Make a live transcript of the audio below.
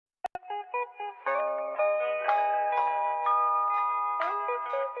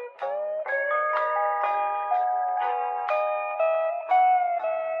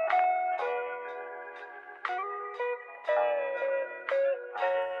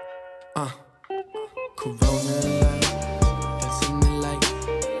Corona line, that's in the light.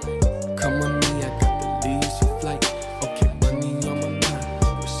 Come with me, I got the leaves for flight. Okay, money on my mind,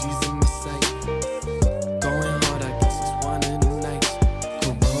 but she's in my sight. Going hard, I guess it's one of the nights.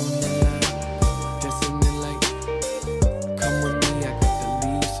 Corona line, that's in the light. Come with me, I got the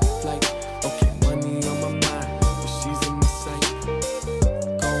leaves for flight. Okay, money on my mind, but she's in my sight.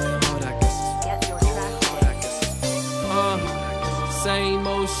 Going hard, I guess it's Get your track. Same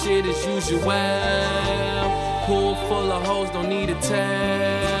old shit as usual. Pool full of hoes, don't need a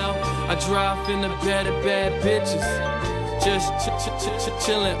towel. I drive in the bed of bad bitches. Just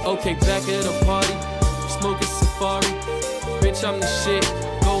chillin', okay, back at the party. Smoking Safari. Bitch, I'm the shit.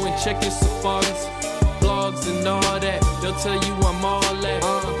 Go and check your safaris. Blogs and all that. They'll tell you I'm all that.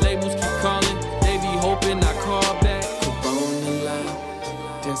 Labels keep calling. They be hoping I call back. Corona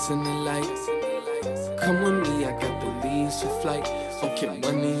line, dancing the lights. Come with me, I got the leaves for flight. Okay,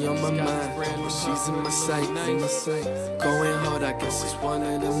 money on my mind, but she's in my sight. Going hard, I guess it's one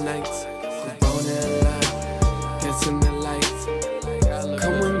of them nights. Corona line, dancing the lights.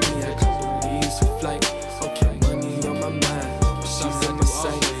 Come with me, I got the leaves for flight. Okay, money on my mind, but she's in my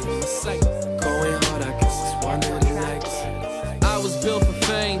sight. Going hard, I guess it's one of them nights. I was built for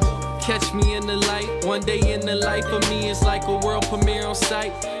fame. Catch me in the light. One day in the life of me is like a world premiere on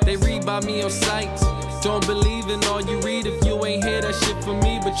sight. They read by me on sites. Don't believe in all you read if you ain't hear that shit from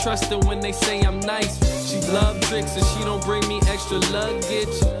me. But trust her when they say I'm nice. She love tricks and she don't bring me extra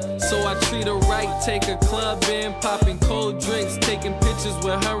luggage. So I treat her right, take her club in, popping cold drinks, taking pictures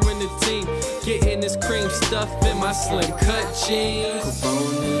with her and the team, getting this cream stuff in my slim cut jeans.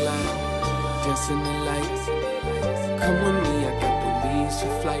 Corona line, dancing the lights. Come with me, I got the leaves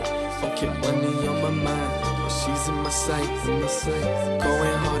for flight. Okay, money on my mind, but she's in my sight.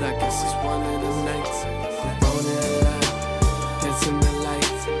 Going hard, I guess it's one of them nights. Corona